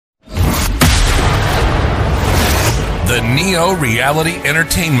The Neo Reality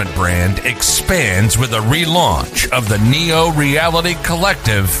Entertainment brand expands with a relaunch of the Neo Reality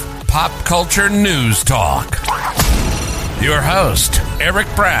Collective Pop Culture News Talk. Your host, Eric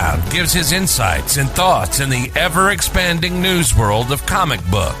Brown, gives his insights and thoughts in the ever-expanding news world of comic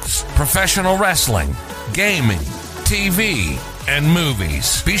books, professional wrestling, gaming, TV, and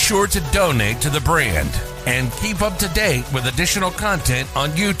movies. Be sure to donate to the brand and keep up to date with additional content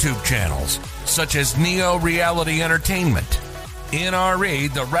on YouTube channels such as Neo Reality Entertainment,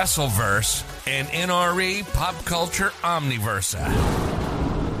 NRE The Wrestleverse, and NRE Pop Culture Omniversa.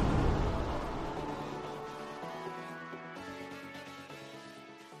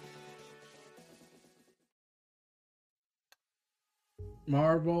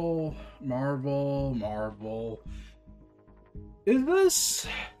 Marvel. Is this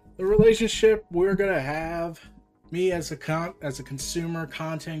the relationship we're gonna have? Me as a consumer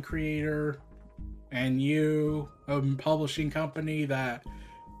content creator, and you, a publishing company that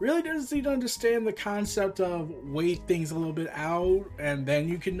really doesn't seem to understand the concept of wait things a little bit out and then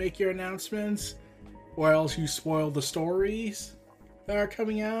you can make your announcements, or else you spoil the stories that are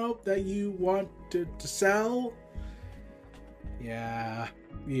coming out that you want to sell. Yeah,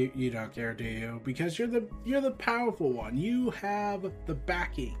 you don't care, do you? Because you're the powerful one. You have the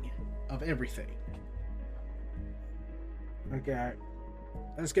backing of everything. Okay,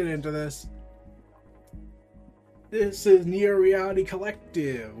 let's get into this. This is Neo Reality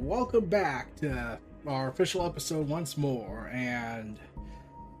Collective. Welcome back to our official episode once more, and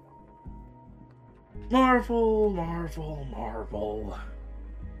Marvel.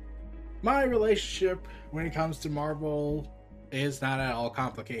 My relationship when it comes to Marvel is not at all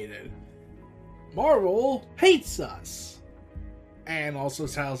complicated. Marvel hates us and also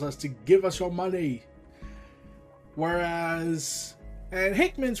tells us to give us your money. Whereas, and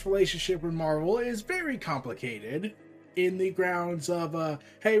Hickman's relationship with Marvel is very complicated in the grounds of,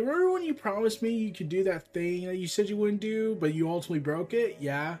 hey, remember when you promised me you could do that thing that you said you wouldn't do, but you ultimately broke it?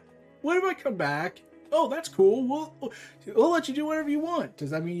 Yeah. What if I come back? Oh, that's cool. We'll let you do whatever you want. Does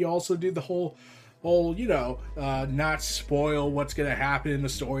that mean you also do the whole, not spoil what's going to happen in the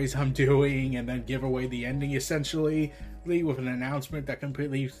stories I'm doing and then give away the ending, essentially, with an announcement that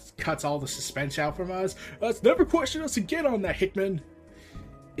completely cuts all the suspense out from us? Let's never question us again on that, Hickman.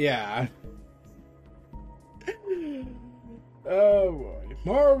 Yeah. Oh boy.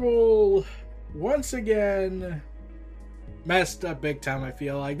 Marvel, once again, messed up big time, I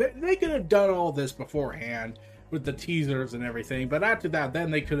feel like. They could have done all this beforehand with the teasers and everything, but after that,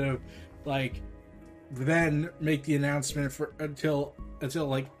 then they could have, then make the announcement until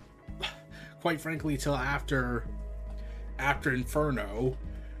quite frankly, till after Inferno.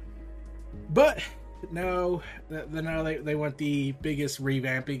 But no, they want the biggest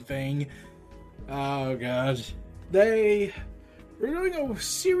revamping thing. Oh god. They were doing a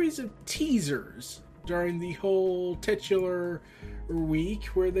series of teasers during the whole titular week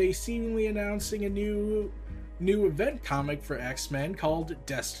where they seemingly announcing a new event comic for X-Men called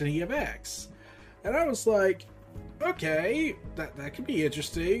Destiny of X. And I was like, okay, that could be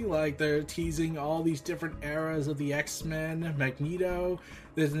interesting. Like, they're teasing all these different eras of the X-Men, Magneto.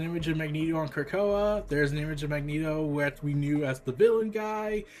 There's an image of Magneto on Krakoa. There's an image of Magneto that we knew as the villain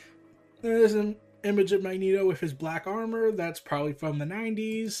guy. There's an image of Magneto with his black armor. That's probably from the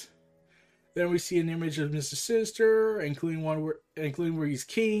 90s. Then we see an image of Mr. Sinister, including where he's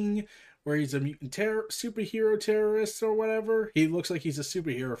king, where he's a mutant superhero terrorist or whatever. He looks like he's a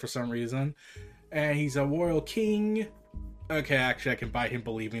superhero for some reason. And he's a royal king. Okay, actually, I can buy him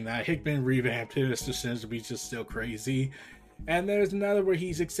believing that. Hickman revamped Mr. Sinister to be just still crazy. And there's another where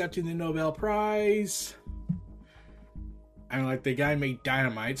he's accepting the Nobel Prize. I mean, the guy made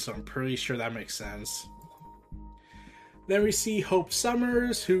dynamite, so I'm pretty sure that makes sense. Then we see Hope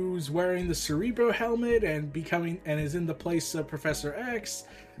Summers, who's wearing the Cerebro helmet and is in the place of Professor X.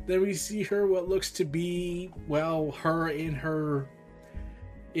 Then we see her, what looks to be, her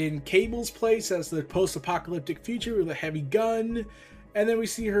in Cable's place as the post-apocalyptic future with a heavy gun. And then we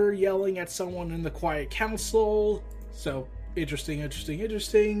see her yelling at someone in the Quiet Council. So, interesting.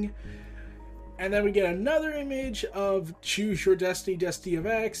 And then we get another image of Choose Your Destiny, Destiny of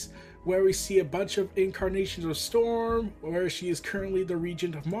X, where we see a bunch of incarnations of Storm, where she is currently the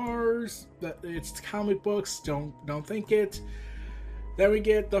Regent of Mars. It's comic books, don't think it. Then we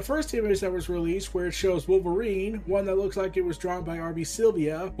get the first image that was released where it shows Wolverine, one that looks like it was drawn by R.B.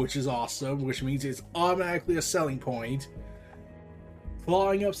 Sylvia, which is awesome, which means it's automatically a selling point.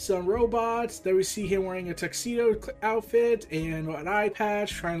 Clawing up some robots. Then we see him wearing a tuxedo outfit and an eye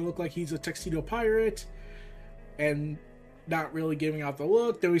patch, trying to look like he's a tuxedo pirate. not really giving out the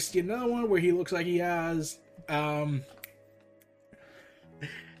look. Then we see another one where he looks like he has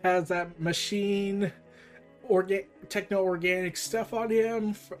has that machine techno-organic stuff on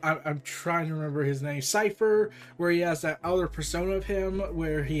him. I'm trying to remember his name. Cypher, where he has that other persona of him,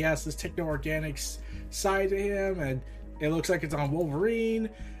 where he has this techno-organic side to him, and it looks like it's on Wolverine.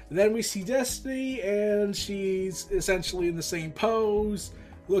 Then we see Destiny, and she's essentially in the same pose,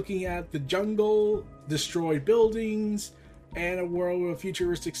 looking at the jungle, destroyed buildings, and a world with a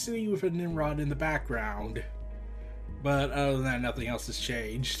futuristic city with a Nimrod in the background. But other than that, nothing else has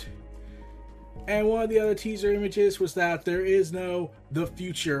changed. And one of the other teaser images was that there is no The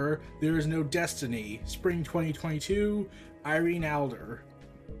Future, there is no Destiny. Spring 2022, Irene Alder,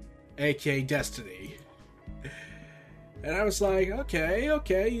 aka Destiny. And I was like, okay,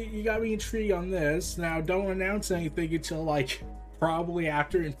 you got me intrigued on this. Now, don't announce anything until, like, probably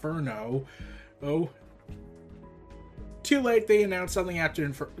after Inferno. Oh. Too late, they announced something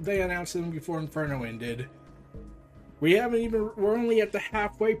they announced something before Inferno ended. We're only at the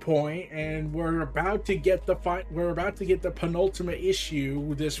halfway point, and we're about to get the penultimate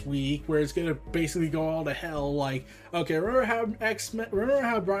issue this week, where it's gonna basically go all to hell. Like, okay, remember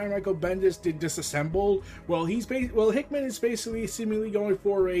how Brian Michael Bendis did Disassembled? Well, Hickman is basically seemingly going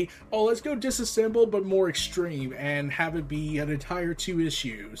for let's go Disassembled, but more extreme, and have it be an entire 2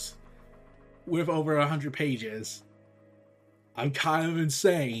 issues with over 100 pages. I'm kind of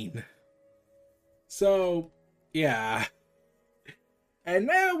insane. So, yeah. And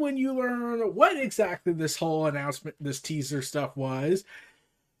now when you learn what exactly this whole announcement, this teaser stuff was,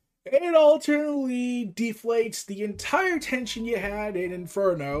 it alternately deflates the entire tension you had in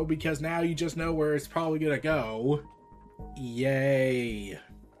Inferno, because now you just know where it's probably gonna go. Yay.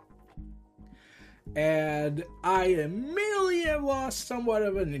 And I immediately have lost somewhat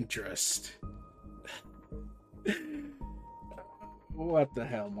of an interest. What the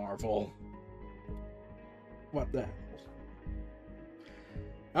hell, Marvel? What the hell?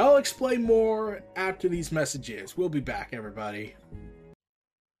 I'll explain more after these messages. We'll be back, everybody.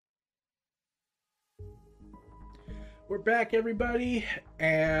 We're back, everybody,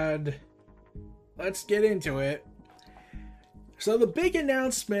 and let's get into it. So the big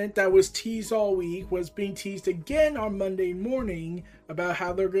announcement that was teased all week was being teased again on Monday morning about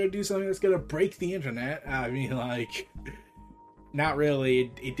how they're going to do something that's going to break the internet. I mean, like, not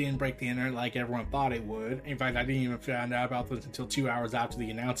really. It didn't break the internet like everyone thought it would. In fact, I didn't even find out about this until 2 hours after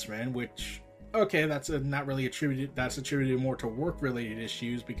the announcement, which, okay, that's not really attributed. That's attributed more to work-related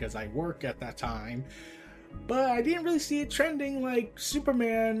issues because I work at that time. But I didn't really see it trending like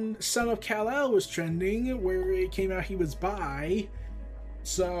Superman Son of Kal-El was trending, where it came out he was bi.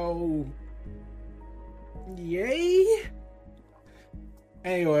 So, yay?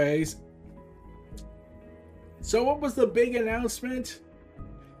 Anyways, so what was the big announcement?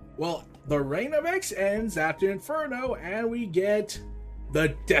 Well, the Reign of X ends after Inferno, and we get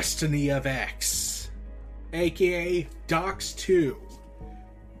the Destiny of X, aka Docs 2.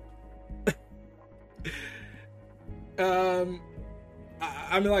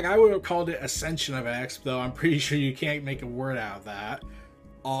 I mean, like, I would have called it Ascension of X, though I'm pretty sure you can't make a word out of that.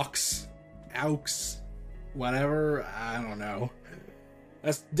 Aux, whatever, I don't know.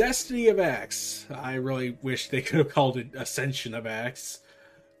 That's Destiny of X. I really wish they could have called it Ascension of X,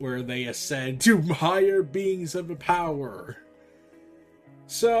 where they ascend to higher beings of the power.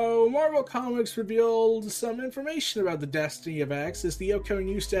 So, Marvel Comics revealed some information about the Destiny of X. It's the upcoming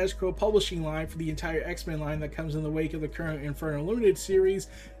new status quo publishing line for the entire X-Men line that comes in the wake of the current Inferno Limited series,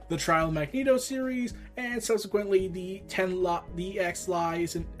 the Trial of Magneto series, and subsequently the X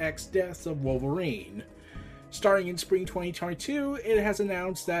Lies and X Deaths of Wolverine. Starting in spring 2022, it has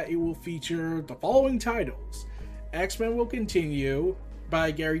announced that it will feature the following titles: X-Men will continue by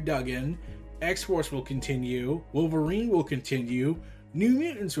Gary Duggan, X-Force will continue, Wolverine will continue, New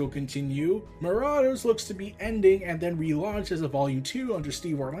Mutants will continue, Marauders looks to be ending and then relaunched as a Volume 2 under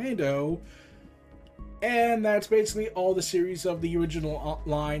Steve Orlando, and that's basically all the series of the original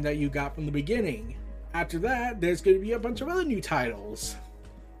line that you got from the beginning. After that, there's going to be a bunch of other new titles.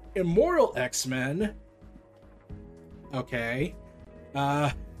 Immortal X-Men. Okay.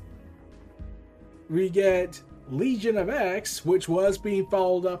 We get Legion of X, which was being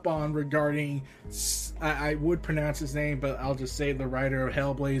followed up on regarding, I would pronounce his name, but I'll just say the writer of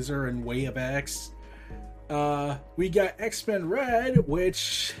Hellblazer and Way of X. We got X-Men Red,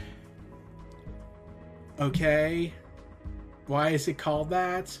 which, okay, why is it called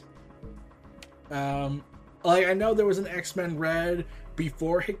that? Like, I know there was an X-Men Red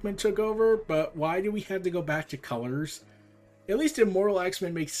before Hickman took over, but why do we have to go back to colors? At least Immortal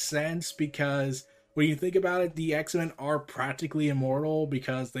X-Men makes sense because when you think about it, the X-Men are practically immortal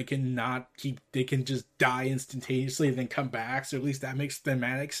because they can just die instantaneously and then come back. So at least that makes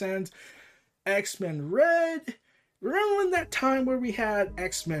thematic sense. X-Men Red. Remember when that time where we had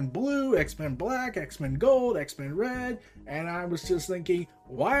X-Men Blue, X-Men Black, X-Men Gold, X-Men Red? And I was just thinking,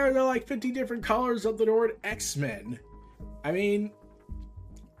 why are there like 50 different colors of the word X-Men? I mean,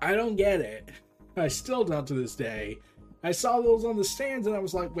 I don't get it. I still don't to this day. I saw those on the stands and I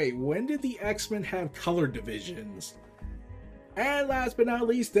was like, wait, when did the X-Men have color divisions? And last but not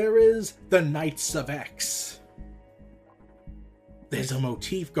least, there is the Knights of X. There's a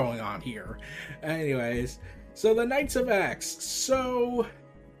motif going on here. Anyways, so the Knights of X. So,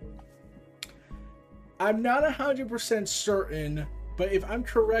 I'm not 100% certain, but if I'm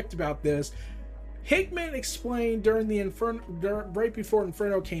correct about this, Hickman explained during the right before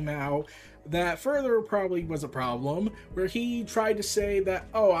Inferno came out, that further probably was a problem, where he tried to say that,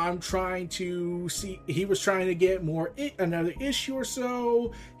 oh, I'm trying to see, he was trying to get more, another issue or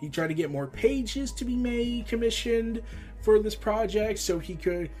so, he tried to get more pages to be commissioned for this project, so he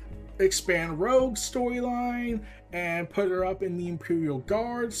could expand Rogue's storyline, and put her up in the Imperial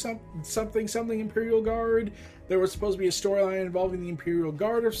Guard, something Imperial Guard. There was supposed to be a storyline involving the Imperial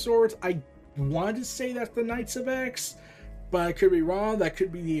Guard of sorts. I wanted to say that's the Knights of X, but I could be wrong. That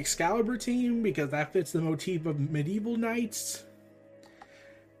could be the Excalibur team, because that fits the motif of medieval knights.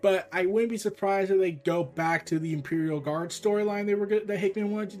 But I wouldn't be surprised if they go back to the Imperial Guard storyline that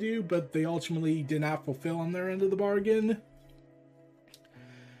Hickman wanted to do, but they ultimately did not fulfill on their end of the bargain.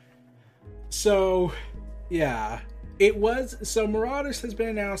 So, yeah. So Marauders has been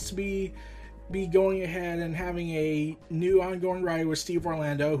announced to be going ahead and having a new ongoing writer with Steve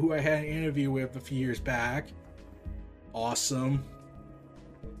Orlando, who I had an interview with a few years back. Awesome.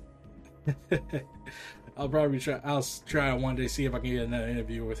 I'll try one day, see if I can get another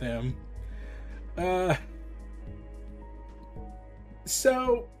interview with him.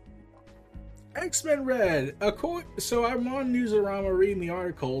 So X-Men Red. So I'm on Newsarama reading the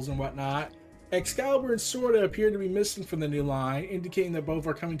articles and whatnot. Excalibur and Sorta appear to be missing from the new line, indicating that both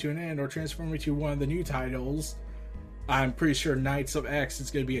are coming to an end or transforming to one of the new titles. I'm pretty sure Knights of X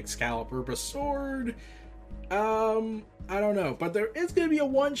is going to be Excalibur, but Sword, I don't know. But there is going to be a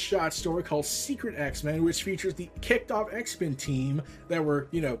one-shot story called Secret X-Men, which features the kicked-off X-Men team that were,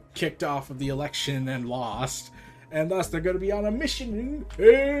 kicked off of the election and lost. And thus, they're going to be on a mission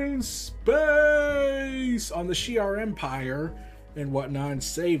in space on the Shi'ar Empire and whatnot and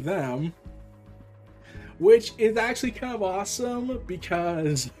save them. Which is actually kind of awesome,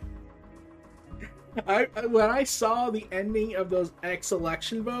 because when I saw the ending of those X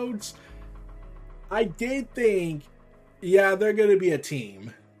election votes, I did think, yeah, they're going to be a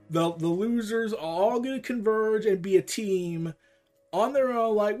team. The losers are all going to converge and be a team on their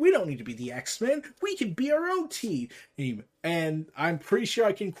own. Like, we don't need to be the X-Men. We can be our own team. And I'm pretty sure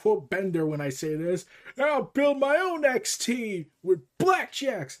I can quote Bender when I say this. I'll build my own X team with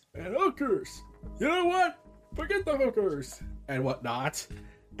blackjacks and hookers. You know what? Forget the hookers and whatnot.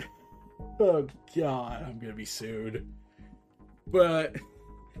 Oh God, I'm gonna be sued. But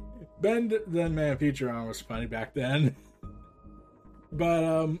Ben, the Man Futuron was funny back then.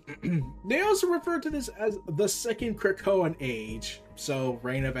 But they also refer to this as the second Krakoan age. So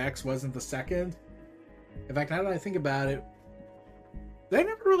Reign of X wasn't the second. In fact, now that I think about it, they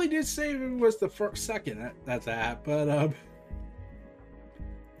never really did say it was the second. That's that. But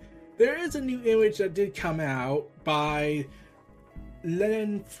there is a new image that did come out by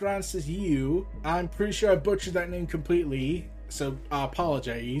Len Francis Yu. I'm pretty sure I butchered that name completely, so I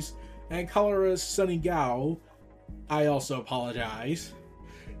apologize. And colorist Sunny Gao, I also apologize.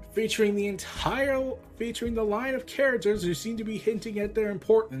 Featuring the line of characters who seem to be hinting at their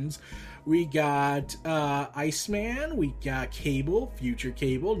importance. We got Iceman, we got Cable, Future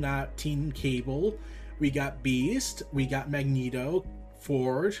Cable, not Team Cable. We got Beast, we got Magneto,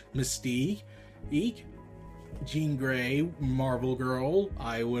 Forge, Mystique, Jean Grey, Marvel Girl.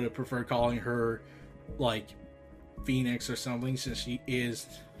 I would have preferred calling her like Phoenix or something, since she is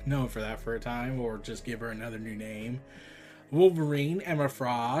known for that for a time, or just give her another new name. Wolverine, Emma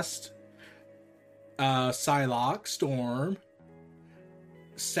Frost, Psylocke, Storm,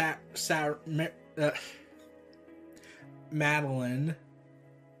 Madeline,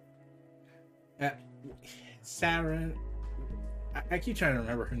 Saren. I keep trying to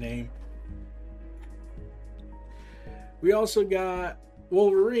remember her name. We also got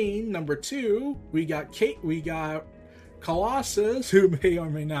Wolverine, number 2. We got Kate. We got Colossus, who may or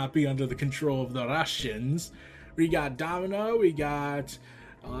may not be under the control of the Russians. We got Domino. We got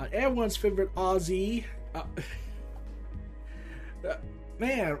everyone's favorite Ozzy.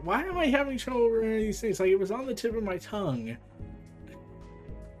 Man, why am I having trouble remembering these things? Like, it was on the tip of my tongue.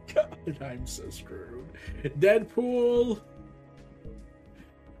 God, I'm so screwed. Deadpool,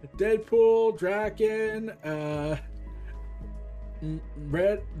 Draken,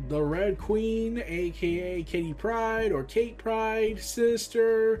 the Red Queen, aka Kitty Pryde or Kate Pryde,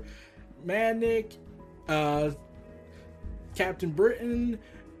 Sister, Madnik, Captain Britain,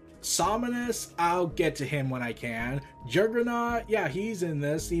 Sominus, I'll get to him when I can. Juggernaut, yeah, he's in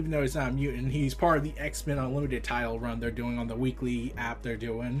this, even though he's not a mutant. He's part of the X-Men Unlimited title run they're doing on the weekly app they're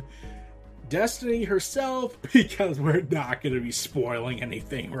doing. Destiny herself, because we're not going to be spoiling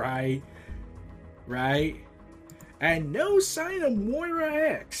anything, right? Right? And no sign of Moira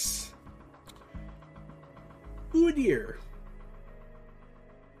X. Ooh dear.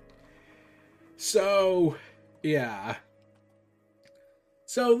 So, yeah.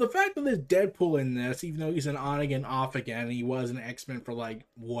 So the fact that there's Deadpool in this, even though he's an on again, off again, he was an X-Men for like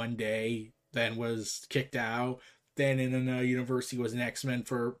one day, then was kicked out. Then in another universe, he was an X-Men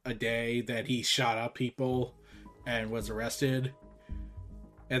for a day, then he shot up people and was arrested.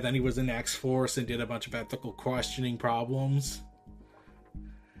 And then he was in X-Force and did a bunch of ethical questioning problems.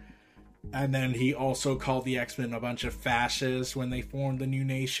 And then he also called the X-Men a bunch of fascists when they formed the new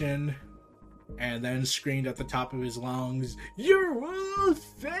nation. And then screamed at the top of his lungs, "You're all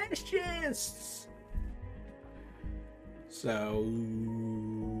fascists!" So,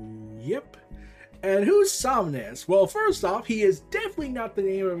 yep. And who's Somnus? Well, first off, he is definitely not the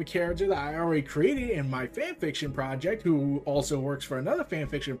name of a character that I already created in my fanfiction project, who also works for another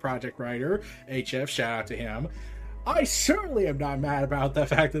fanfiction project writer, HF, shout out to him. I certainly am not mad about the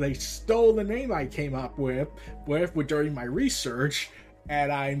fact that they stole the name I came up with during my research.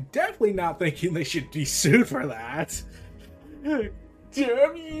 And I'm definitely not thinking they should be sued for that.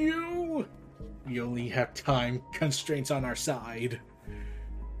 Damn you! We only have time constraints on our side.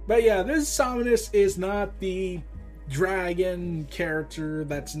 But yeah, this Somnus is not the dragon character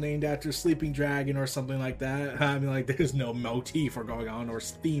that's named after Sleeping Dragon or something like that. I mean, like, there's no motif or going on or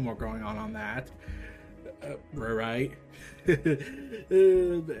theme or going on that. Right?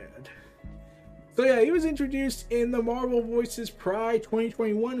 Bad. So yeah, he was introduced in the Marvel Voices Pride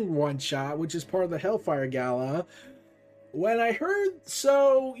 2021 one-shot, which is part of the Hellfire Gala. When I heard,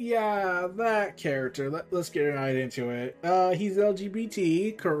 so yeah, that character, let's get right into it. He's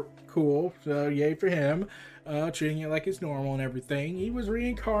LGBT, cool, so yay for him. Treating it like it's normal and everything. He was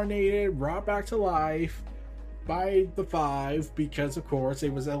reincarnated, brought back to life by the Five, because of course,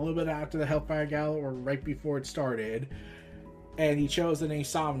 it was a little bit after the Hellfire Gala or right before it started. And he chose the name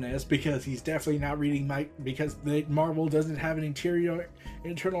Somnus because he's definitely not reading because Marvel doesn't have an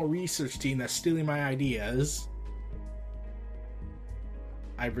internal research team that's stealing my ideas.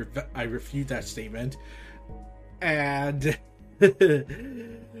 I refute that statement. And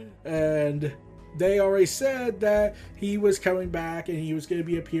and they already said that he was coming back and he was going to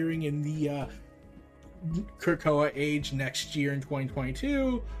be appearing in the Krakoa Age next year in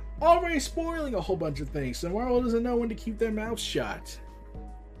 2022. Already spoiling a whole bunch of things, so Marvel doesn't know when to keep their mouths shut.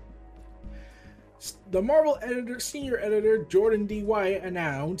 The Marvel senior editor Jordan D. Wyatt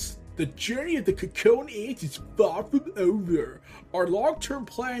announced, "The journey of the Cocoon Age is far from over. Our long-term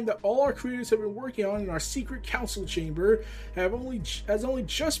plan that all our creators have been working on in our secret council chamber has only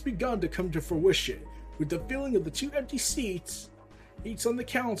just begun to come to fruition. With the filling of the 2 empty seats each on the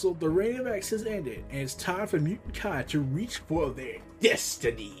council, the reign of X has ended, and it's time for mutant kind to reach for their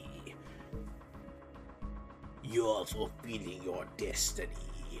destiny." You're fulfilling your destiny,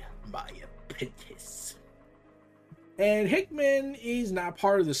 my apprentice. And Hickman is not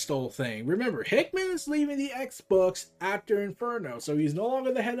part of the Stoll thing. Remember, Hickman is leaving the X books after Inferno, so he's no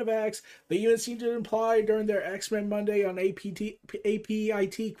longer the head of X. They even seem to imply during their X-Men Monday on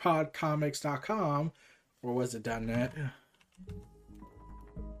APITcomics.com, or was it .net?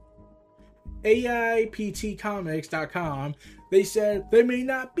 AIPTcomics.com, they said there may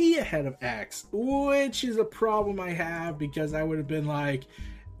not be a head of X, which is a problem I have because I would have been like,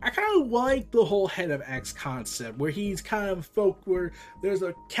 I kind of like the whole head of X concept where he's kind of where there's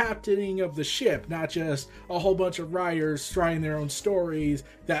a captaining of the ship, not just a whole bunch of writers writing their own stories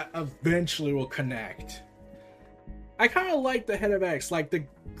that eventually will connect. I kind of like the head of X, like the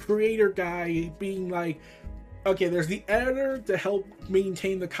creator guy being like, okay, there's the editor to help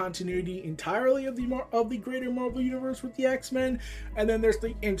maintain the continuity entirely of the greater Marvel universe with the X-Men, and then there's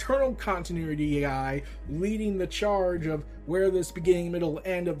the internal continuity guy leading the charge of where this beginning, middle,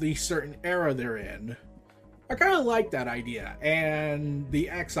 end of the certain era they're in. I kind of like that idea, and the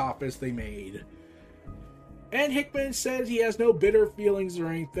X Office they made. And Hickman says he has no bitter feelings or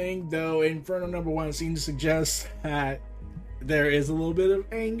anything, though Inferno #1 seems to suggest that there is a little bit of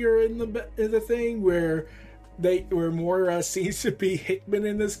anger in the thing where Moira seems to be Hickman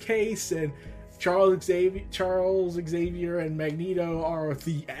in this case, and Charles Xavier and Magneto are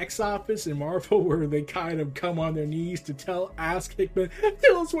the X Office in Marvel, where they kind of come on their knees to ask Hickman,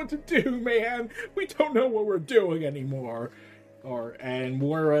 tell us what to do, man. We don't know what we're doing anymore. And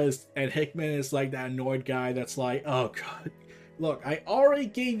Moira and Hickman is like that annoyed guy that's like, oh god, look, I already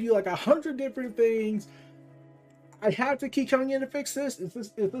gave you like 100 different things. I have to keep coming in to fix this.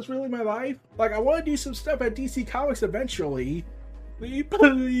 Is this really my life? Like, I want to do some stuff at DC Comics eventually.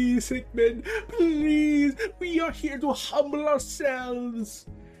 Please, Hickman, please. We are here to humble ourselves.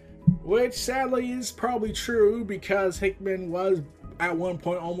 Which sadly is probably true, because Hickman was at one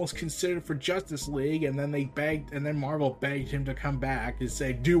point almost considered for Justice League, and then Marvel begged him to come back and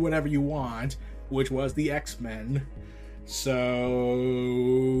say, do whatever you want, which was the X-Men.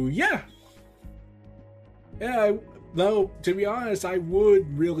 So yeah, though to be honest, I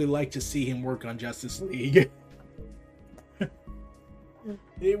would really like to see him work on Justice League.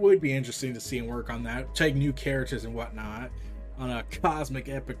 It would be interesting to see him work on that, take new characters and whatnot, on a cosmic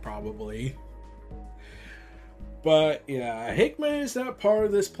epic probably. But yeah, Hickman is not part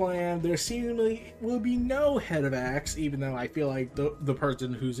of this plan. There seemingly will be no head of X, even though I feel like the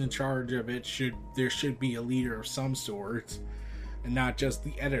person who's in charge of it there should be a leader of some sort, and not just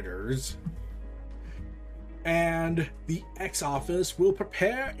the editors. And the X Office will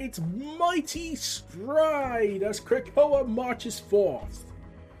prepare its mighty stride as Krakoa marches forth.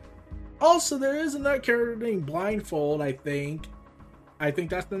 Also, there is another character named Blindfold, I think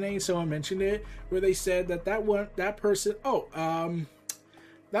that's the name, someone mentioned it, where they said that person,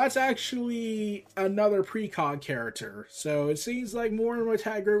 that's actually another precog character. So it seems like Moira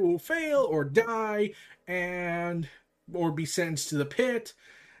McTaggart will fail or die or be sentenced to the pit,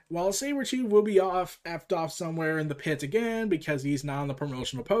 while Sabretooth will be effed off somewhere in the pit again because he's not on the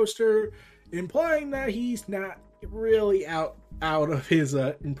promotional poster, implying that he's not really out of his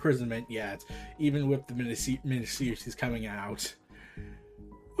imprisonment yet, even with the miniseries coming out.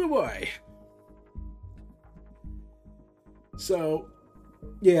 Oh boy. So,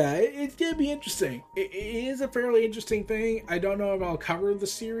 yeah, it's gonna be interesting. It is a fairly interesting thing. I don't know if I'll cover the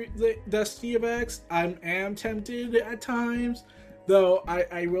series, the Destiny of X. I am tempted at times, though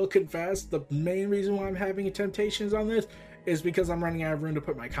I will confess the main reason why I'm having temptations on this is because I'm running out of room to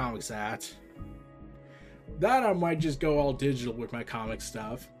put my comics at. That I might just go all digital with my comic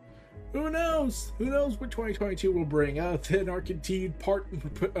stuff. Who knows? Who knows what 2022 will bring? Then our continued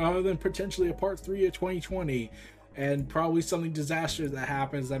then potentially a part 3 of 2020, and probably something disastrous that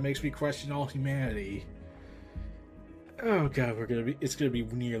happens that makes me question all humanity. Oh god, it's gonna be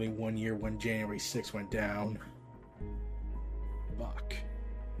nearly 1 year when January 6th went down. Fuck.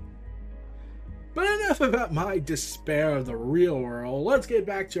 But enough about my despair of the real world. Let's get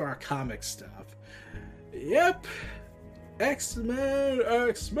back to our comic stuff. Yep. X-Men,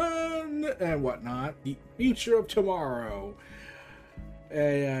 and whatnot. The future of tomorrow.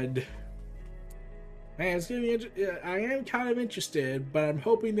 And man, it's gonna be I am kind of interested, but I'm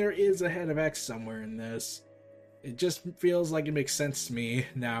hoping there is a head of X somewhere in this. It just feels like it makes sense to me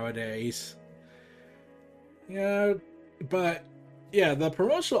nowadays. Yeah, but yeah, the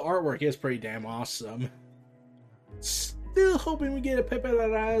promotional artwork is pretty damn awesome. Still hoping we get a Pepe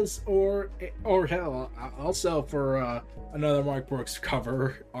Larraz or hell, I'll sell for another Mark Brooks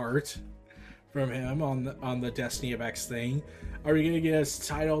cover art from him on the Destiny of X thing. Are we gonna get a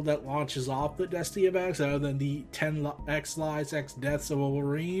title that launches off the Destiny of X other than the 10 X Lives, X Deaths of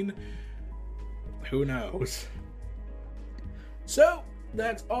Wolverine? Who knows? So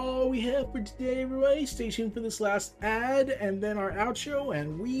that's all we have for today, everybody. Stay tuned for this last ad and then our outro,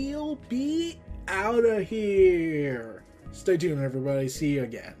 and we'll be out of here. Stay tuned, everybody. See you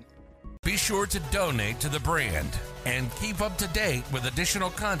again. Be sure to donate to the brand and keep up to date with additional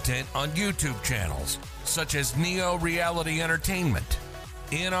content on YouTube channels such as Neo Reality Entertainment,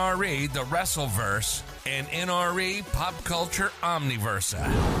 NRE The Wrestleverse, and NRE Pop Culture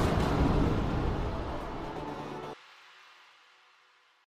Omniversa.